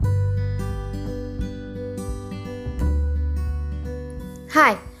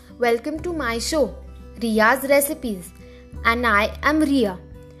Hi, welcome to my show, Ria's Recipes, and I am Ria.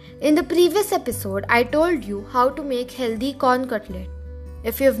 In the previous episode, I told you how to make healthy corn cutlet.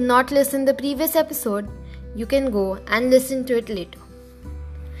 If you have not listened to the previous episode, you can go and listen to it later.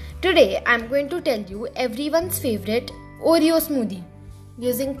 Today, I am going to tell you everyone's favorite Oreo smoothie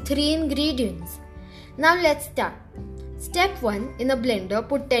using 3 ingredients. Now let's start. Step 1. In a blender,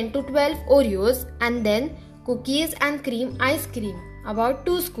 put 10 to 12 Oreos and then cookies and cream ice cream, about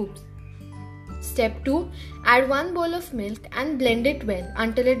 2 scoops. Step 2. Add 1 bowl of milk and blend it well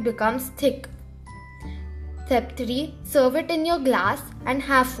until it becomes thick. Step 3. Serve it in your glass and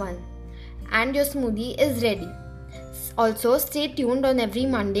have fun. And your smoothie is ready. Also, stay tuned on every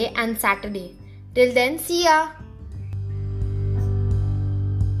Monday and Saturday. Till then, see ya!